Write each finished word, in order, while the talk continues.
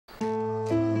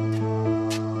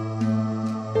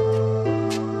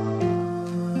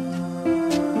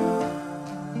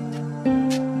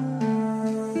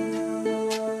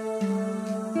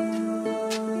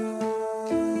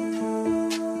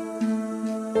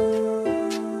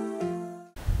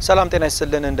ሰላም ጤና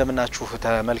ይስጥልን እንደምናችሁ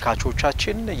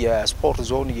ተመልካቾቻችን የስፖርት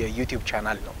ዞን የዩቲዩብ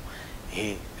ቻናል ነው ይሄ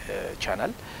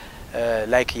ቻናል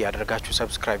ላይክ ያደርጋችሁ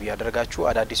ሰብስክራይብ ያደርጋችሁ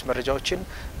አዳዲስ መረጃዎችን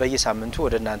በየሳምንቱ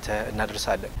ወደናንተ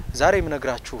እናደርሳለን ዛሬ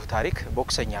የምነግራችሁ ታሪክ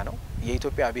ቦክሰኛ ነው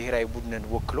የኢትዮጵያ ብሔራዊ ቡድንን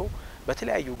ወክሎ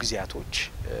በተለያዩ ጊዜያቶች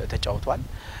ተጫውቷል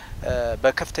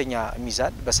በከፍተኛ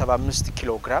ሚዛን በ75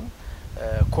 ኪሎ ግራም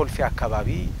ኮልፌ አካባቢ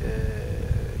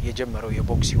የጀመረው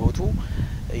የቦክስ ህይወቱ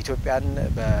ኢትዮጵያን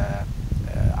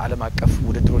በዓለም አቀፍ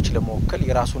ውድድሮች ለመወከል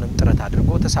የራሱንም ጥረት አድርጎ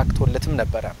ተሳክቶለትም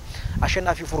ነበር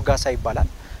አሸናፊ ፉርጋሳ ይባላል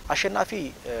አሸናፊ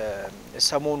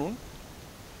ሰሞኑን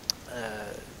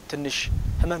ትንሽ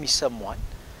ህመም ይሰማዋል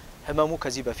ህመሙ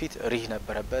ከዚህ በፊት ሪህ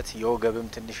ነበረበት የወገብም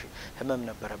ትንሽ ህመም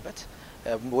ነበረበት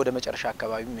ወደ መጨረሻ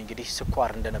አካባቢም እንግዲህ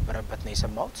ስኳር እንደነበረበት ነው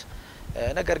የሰማሁት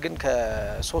ነገር ግን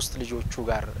ከሶስት ልጆቹ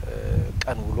ጋር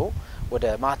ቀን ውሎ ወደ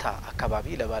ማታ አካባቢ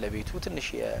ለባለቤቱ ትንሽ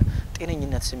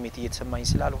የጤነኝነት ስሜት እየተሰማኝ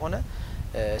ስላልሆነ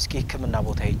እስኪ ህክምና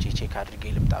ቦታ ሄጄ ቼክ አድርጌ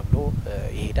ልምጣ ብሎ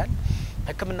ይሄዳል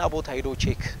ህክምና ቦታ ሄዶ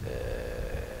ቼክ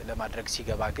ለማድረግ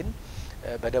ሲገባ ግን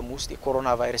በደም ውስጥ የኮሮና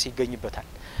ቫይረስ ይገኝበታል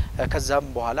ከዛም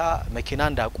በኋላ መኪና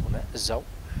እንዳቆመ እዛው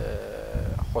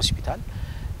ሆስፒታል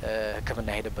ህክምና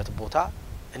ሄደበት ቦታ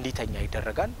እንዲተኛ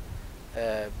ይደረጋል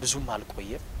ብዙም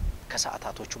አልቆየም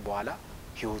ከሰዓታቶቹ በኋላ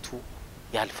ህይወቱ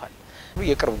ያልፋል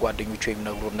የቅርብ ጓደኞቹ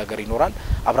የሚነግሩን ነገር ይኖራል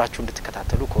አብራችሁ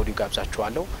እንድትከታተሉ ከወዲሁ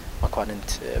ጋብዛችኋለሁ መኳንንት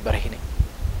በረሂ ነኝ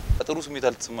ጥሩ ስሜት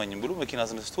አልተሰማኝም ብሎ መኪና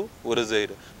አስነስቶ ወደዛ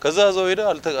ሄደ ከዛ ዛው ሄደ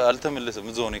አልተመለሰም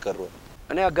እዛው ነው የቀረው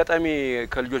እኔ አጋጣሚ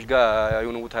ከልጆች ጋር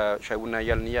የሆነ ቦታ ሻይ ቡና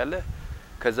ያያልን ያያለ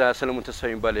ከዛ ሰለሞን ተስፋ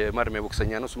የሚባል ማርሚያ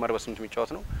ቦክሰኛ ነው ሱማር በስምት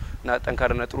የሚጫወት ነው እና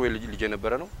ጠንካራና ጥሩ ልጅ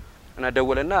ነበረ ነው እና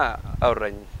ደወለና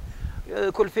አወራኝ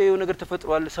ኮልፌ ነገር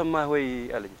ተፈጥሯል ሰማህ ወይ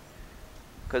አለኝ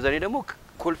ከዛ እኔ ደግሞ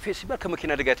ኮልፌ ሲባል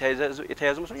ከመኪና አደጋ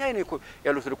የተያዘ መስሎኝ አይ ነው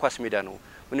ያሉት ኳስ ሜዳ ነው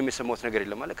ምንም የሰማሁት ነገር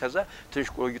የለም ማለት ከዛ ትንሽ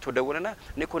ቆይቶ ደወለና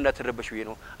እኔ እኮ እንዳትረበሽ ብዬ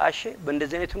ነው አሼ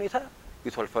በእንደዚህ አይነት ሁኔታ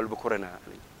ይቷልፋሉ በኮሮና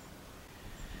አለኝ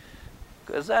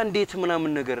ከዛ እንዴት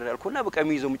ምናምን ነገር አልኩና በቃ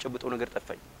የሚይዘው የሚጨብጠው ነገር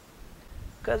ጠፋኝ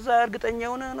ከዛ እርግጠኛ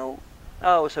ሆነ ነው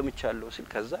አዎ ሰምቻለሁ ሲል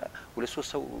ከዛ ሁለት ሶስት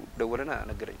ሰው ደወለና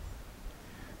ነገረኝ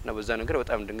እና በዛ ነገር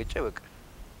በጣም ደንግጬ በቃ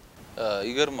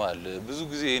ይገርማል ብዙ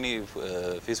ጊዜ እኔ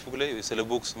ፌስቡክ ላይ ስለ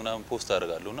ቦክስ ምናምን ፖስት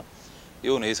አደርጋለሁና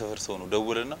የሆነ የሰፈር ሰው ነው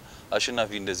ደውለና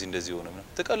አሸናፊ እንደዚህ ሆነ ምናምን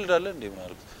ተቀልዳለህ እንዴ ምናምን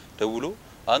አልኩት ደውሎ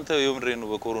አንተ የምድሬ ነው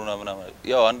በኮሮና ምናምን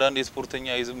ያው አንዳንድ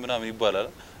የስፖርተኛ ይዝም ምናምን ይባላል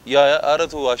ያ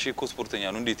አረቶ አሽኮ ስፖርተኛ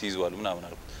ነው እንዴት ይዟል ምናምን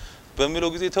አልኩት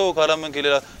በሚለው ጊዜ ተው ካላመንከ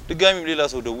ሌላ ድጋሚም ሌላ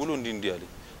ሰው ደውሎ እንዲ አለኝ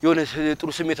የሆነ ጥሩ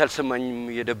ስሜት አልሰማኝም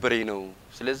የደበረኝ ነው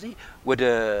ስለዚህ ወደ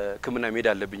ህክምና መሄድ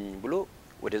አለብኝ ብሎ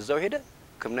ወደዛው ሄደ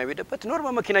ህክምና ሄደበት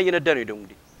ኖርማል መኪና እየነዳ ነው ሄደው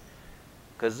እንግዲህ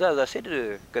ከዛ ዛ ሲድ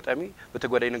ገጣሚ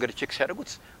በተጓዳኝ ነገር ቼክ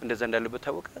ሲያደርጉት እንደዛ እንዳለበት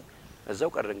ታወቀ እዛው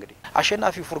ቀረ እንግዲህ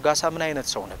አሸናፊ ፉርጋሳ ምን አይነት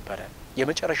ሰው ነበር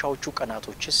የመጨረሻዎቹ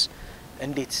ቀናቶችስ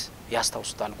እንዴት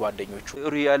ያስታውሱታል ጓደኞቹ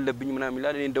ሪ ያለብኝ ምናምን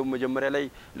ይላል እኔ እንደው መጀመሪያ ላይ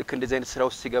ልክ እንደዚህ አይነት ስራ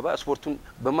ውስጥ ሲገባ ስፖርቱን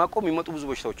በማቆም ይመጡ ብዙ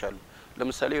በሽታዎች አሉ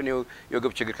ለምሳሌ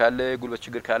የወገብ ችግር ካለ ጉልበት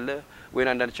ችግር ካለ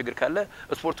ወይ አንዳንድ ችግር ካለ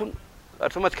ስፖርቱን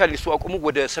አውቶማቲካሊ እሱ አቆሙ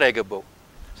ወደ ስራ ይገባው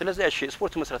ስለዚህ እሺ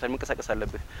ስፖርት መስራት መንቀሳቀስ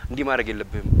አለብህ እንዲ ማድረግ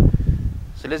የለብህም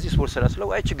ስለዚህ ስፖርት ስራ ስለው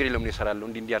አይ ችግር የለም ነው ይሰራለሁ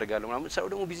እንዲ ያደርጋለሁ ምናምን ሰው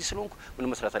ደግሞ ቢዚ ስለሆንኩ ምን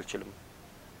መስራት አልችልም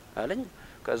አለኝ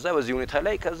ከዛ በዚህ ሁኔታ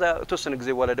ላይ ከዛ ተወሰነ ጊዜ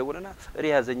በኋላ ደወለና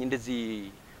ሪያዘኝ እንደዚህ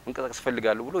መንቀሳቀስ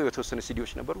ፈልጋለሁ ብሎ የተወሰነ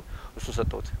ሲዲዎች ነበሩ እሱ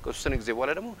ሰጠውት ከተወሰነ ጊዜ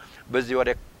በኋላ ደግሞ በዚህ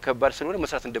ወዲያ ከባድ ስለሆነ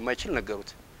መስራት እንደማይችል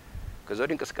ነገሩት ከዛ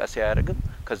ወዲህ እንቅስቃሴ ያያርግም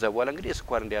ከዛ በኋላ እንግዲህ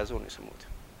ስኳር እንደያዘው ነው የሰማሁት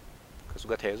ከሱ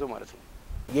ጋር ተያይዞ ማለት ነው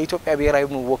የኢትዮጵያ ብሔራዊ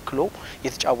ቡድን ወክሎ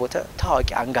የተጫወተ ታዋቂ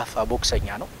አንጋፋ ቦክሰኛ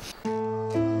ነው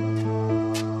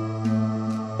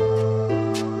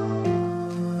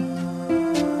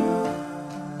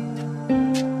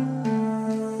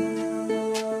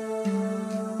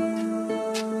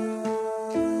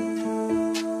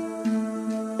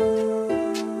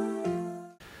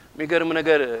ሚገርም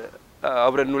ነገር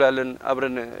አብረን እንውላለን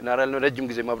አብረን እናራለን ረጅም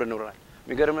ጊዜ አብረን ኖረናል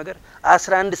ሚገርም ነገር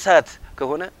 11 ሰዓት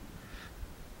ከሆነ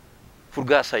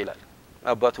ፉርጋሳ ይላል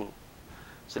አባቱ ነው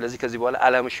ስለዚህ ከዚህ በኋላ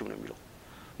አላመሽም ነው የሚለው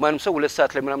ማንም ሰው 2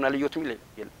 ሰዓት ላይ ምናምን አልየውትም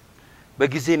ይላል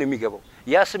በጊዜ ነው የሚገባው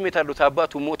ያ ስሜት አለው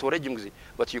አባቱ ሞት ረጅም ጊዜ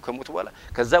በትዩ ከሞት በኋላ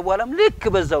ከዛ በኋላም ልክ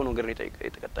በዛው ነገር ነው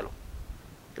የተቀጠለው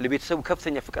ለቤተሰቡ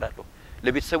ከፍተኛ ፍቅር አለው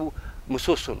ለቤተሰቡ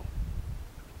ምሰሶ ነው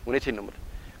እውነቴን ነው ማለት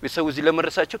ቤተሰቡ እዚህ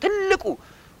ለመረሳቸው ትልቁ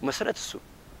መሰረት እሱ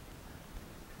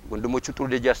ወንድሞቹ ጥሩ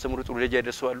ደረጃ ያስተምሩ ጥሩ ደረጃ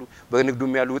ያደርሳሉ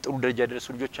በንግዱም ያሉ ጥሩ ደረጃ ያደርሱ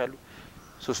ልጆች አሉ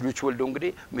ሶስት ልጆች ወልደው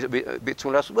እንግዲህ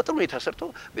ቤተሰቡን ራሱ በጥሩ ሁኔታ ሰርቶ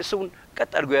ቤተሰቡን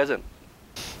ቀጥ አድርጎ ያዘ ነው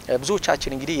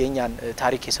ብዙዎቻችን እንግዲህ የኛን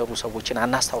ታሪክ የሰሩ ሰዎችን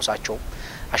አናስታውሳቸው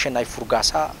አሸናፊ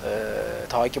ፉርጋሳ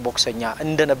ታዋቂ ቦክሰኛ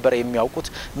እንደነበረ የሚያውቁት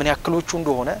ምን ያክሎቹ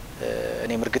እንደሆነ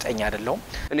እኔ ምርግጠኛ አይደለሁም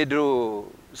እኔ ድሮ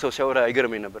ሰው ሲያወራ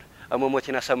አይገርመኝ ነበር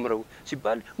አመሞቴን አሳምረው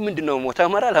ሲባል ምንድነው ሞታ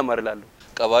አማራል አማራላለሁ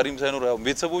ቀባሪም ሳይኖር ያው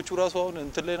ቤተሰቦቹ ራሱ አሁን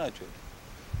እንትን ላይ ናቸው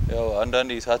ያው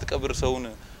አንዳንዴ ሳትቀብር ሰውን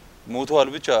ሞቷል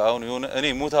ብቻ አሁን የሆነ እኔ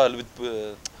ሞታል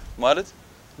ማለት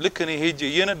ልክ እኔ ሄጄ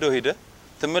እየነዳው ሄደ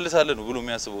ተመልሳለህ ነው ብሎ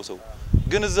የሚያስበው ሰው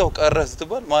ግን እዛው ቀረህ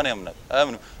ስትባል ማን ያምናል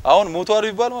አያምንም አሁን ሞቷል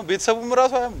ቢባል ቤተሰቡም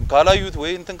ራሱ አያምንም ካላዩት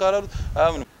ወይ እንትን ካላሉት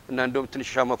አያምንም እና እንደውም ትንሽ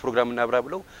ሻማ ፕሮግራም እናብራ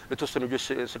ብለው ለተወሰኑ ልጆች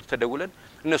ስልክ ተደውለን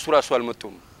እነሱ ራሱ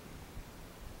አልመጡም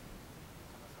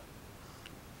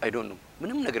አይ ዶንት ኖ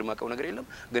ምንም ነገር ማቀው ነገር የለም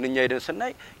ግን እኛ ሄደን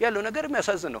ስናይ ያለው ነገር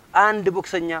የሚያሳዝን ነው አንድ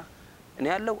ቦክሰኛ እኔ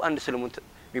ያለው አንድ ሰለሞን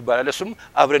የሚባል እሱም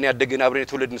አብረን ያደገን አብረን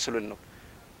የተወለድን ስለሆነ ነው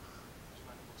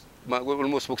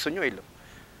ኦልሞስት ቦክሰኛው የለም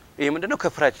ይሄ ምንድነው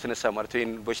ከፍራች ተነሳ ማለት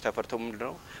ይሄን በሽታ ፈርተው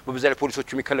ምንድነው በብዛት ላይ ፖሊሶቹ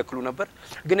የሚከለክሉ ነበር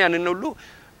ግን ያንን ሁሉ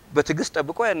በትግስት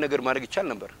ጠብቆ ያን ነገር ማድረግ ይቻል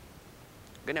ነበር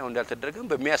ግን ያው እንዳልተደረገም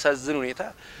በሚያሳዝን ሁኔታ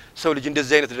ሰው ልጅ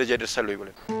እንደዚህ አይነት ደረጃ ይደርሳል ወይ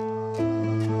ብለን